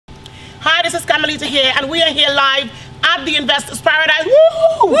Hi, this is Camilita here, and we are here live at the Investors Paradise.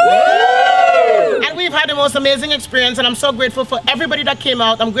 Woo! Woo! And we've had the most amazing experience, and I'm so grateful for everybody that came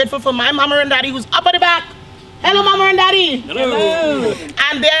out. I'm grateful for my mama and daddy who's up at the back. Hello, mama and daddy. Hello.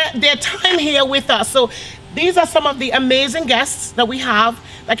 And their time here with us. So these are some of the amazing guests that we have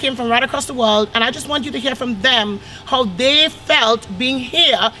that came from right across the world, and I just want you to hear from them how they felt being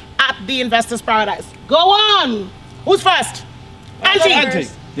here at the Investors Paradise. Go on! Who's first? Angie.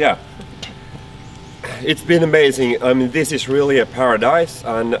 Yeah. It's been amazing. I mean, this is really a paradise,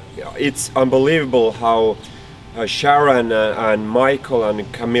 and it's unbelievable how Sharon and Michael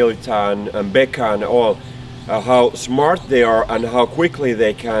and Camilita and Becca and all, how smart they are and how quickly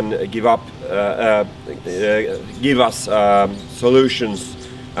they can give us solutions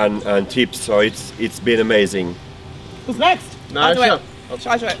and tips. So it's been amazing. Who's next? Naisha.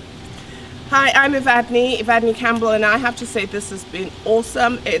 Hi, I'm Evadne Campbell, and I have to say this has been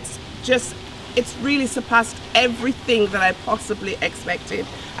awesome. It's really surpassed everything that I possibly expected.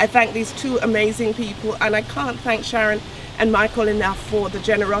 I thank these two amazing people, and I can't thank Sharon and Michael enough for the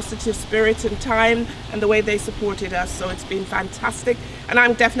generosity of spirit and time and the way they supported us. So it's been fantastic, and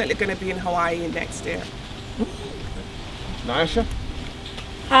I'm definitely going to be in Hawaii next year. Naisha.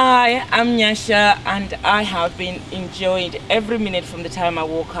 Hi, I'm Nyasha, and I have been enjoyed every minute from the time I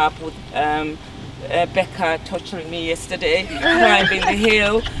woke up with Becca torturing me yesterday, climbing the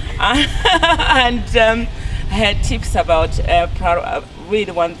hill, and I had tips about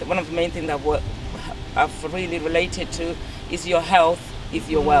really one of the main things that I've really related to is your health is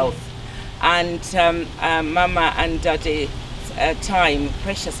your wealth, and Mama and Daddy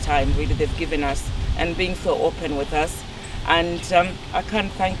precious time really they've given us, and being so open with us. And I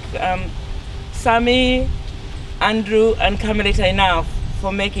can't thank Sammy, Andrew and Camilita enough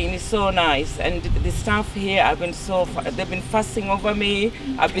for making it so nice. And the staff here they've been fussing over me.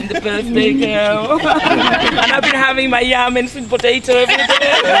 I've been the birthday girl. And I've been having my yam and sweet potato every day.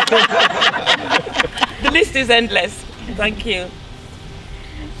 The list is endless. Thank you.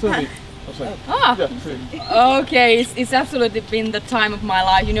 Okay, it's absolutely been the time of my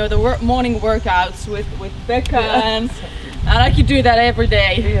life. You know, the morning workouts with Becca, and I could do that every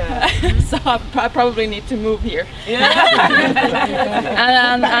day. Yeah. So I probably need to move here. Yeah.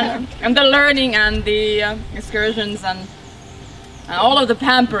 and the learning and the excursions and all of the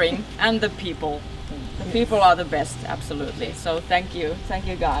pampering and the people. The people are the best, absolutely. So thank you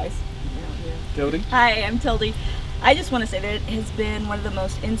guys. Tildy. Hi, I'm Tildy. I just want to say that it has been one of the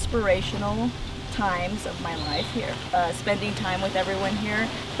most inspirational times of my life here. Spending time with everyone here.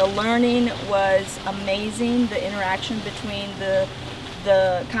 The learning was amazing. The interaction between the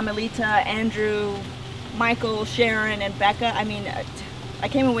Camilita, Andrew, Michael, Sharon, and Becca. I mean, I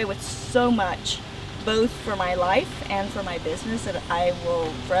came away with so much, both for my life and for my business, that I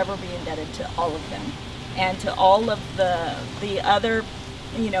will forever be indebted to all of them, and to all of the other,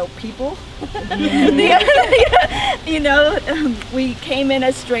 people. We came in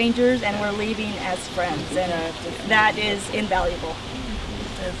as strangers and we're leaving as friends, and that is invaluable.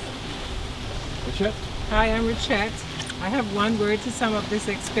 Richette. Hi, I'm Richette. I have one word to sum up this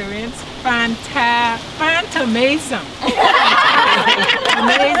experience: phantomism.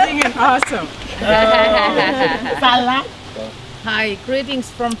 Amazing and awesome. Hi, greetings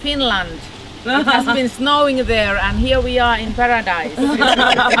from Finland. It has been snowing there, and here we are in paradise.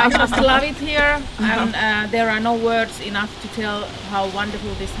 I just love it here, and there are no words enough to tell how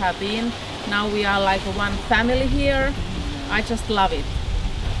wonderful this has been. Now we are like one family here. I just love it.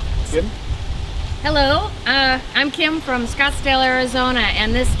 Kim? Hello, I'm Kim from Scottsdale, Arizona,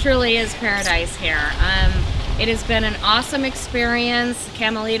 and this truly is paradise here. It has been an awesome experience.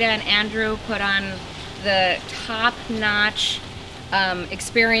 Camilita and Andrew put on the top-notch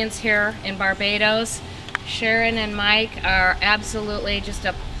experience here in Barbados. Sharon and Mike are absolutely just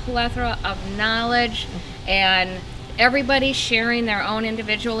a plethora of knowledge, and everybody sharing their own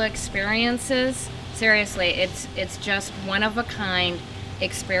individual experiences. Seriously, it's just one of a kind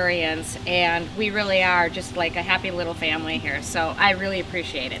experience, and we really are just like a happy little family here. So I really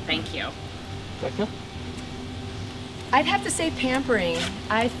appreciate it. Thank you. Becca? I'd have to say pampering.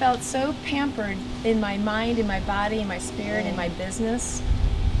 I felt so pampered in my mind, in my body, in my spirit, in my business.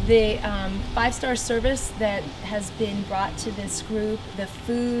 The 5-star service that has been brought to this group, the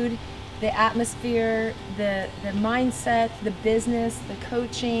food, the atmosphere, the mindset, the business, the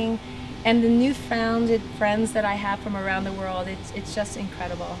coaching, and the newfounded friends that I have from around the world. It's just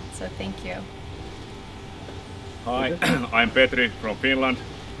incredible. So thank you. Hi, I'm Petri from Finland.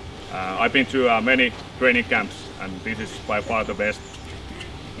 I've been to many training camps, and this is by far the best.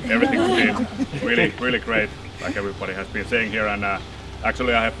 Everything's been really great, like everybody has been saying here. And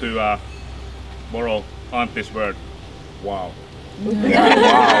actually, I have to borrow Auntie's word. Wow.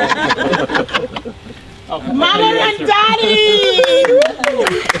 Mama and Daddy!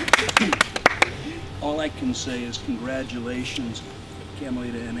 All I can say is congratulations,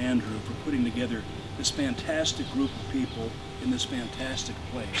 Camilita and Andrew, for putting together this fantastic group of people in this fantastic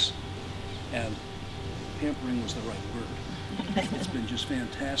place. And pampering was the right word. It's been just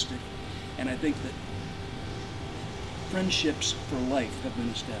fantastic. And I think that friendships for life have been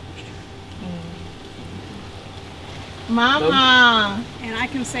established here. Mama! And I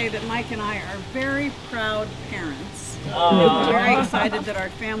can say that Mike and I are very proud parents. We're very excited that our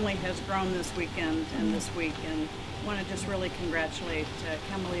family has grown this weekend and this week, and want to just really congratulate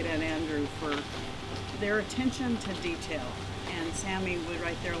Camilita and Andrew for their attention to detail. And Sammy was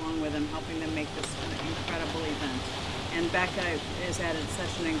right there along with them, helping them make this an incredible event. And Becca has added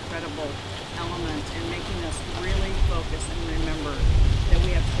such an incredible element in making us really focus and remember that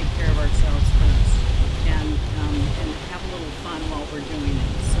we have to take care of ourselves first and have a little fun while we're doing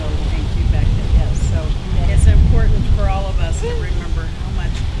it. So thank you, Becca. Yes. So it's important for all of us to remember how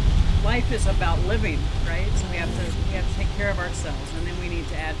much life is about living, right? So we have to take care of ourselves, and then we need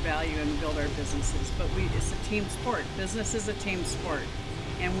to add value and build our businesses. But it's a team sport. Business is a team sport,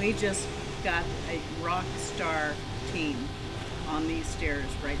 and we just got a rock star team on these stairs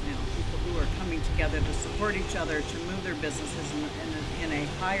right now. People who are coming together to support each other to move their businesses in a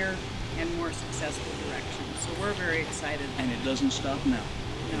higher and more successful direction. So we're very excited. And it doesn't stop now.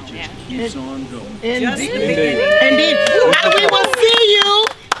 No. It just keeps on going. Indeed. Just the beginning. Indeed. And we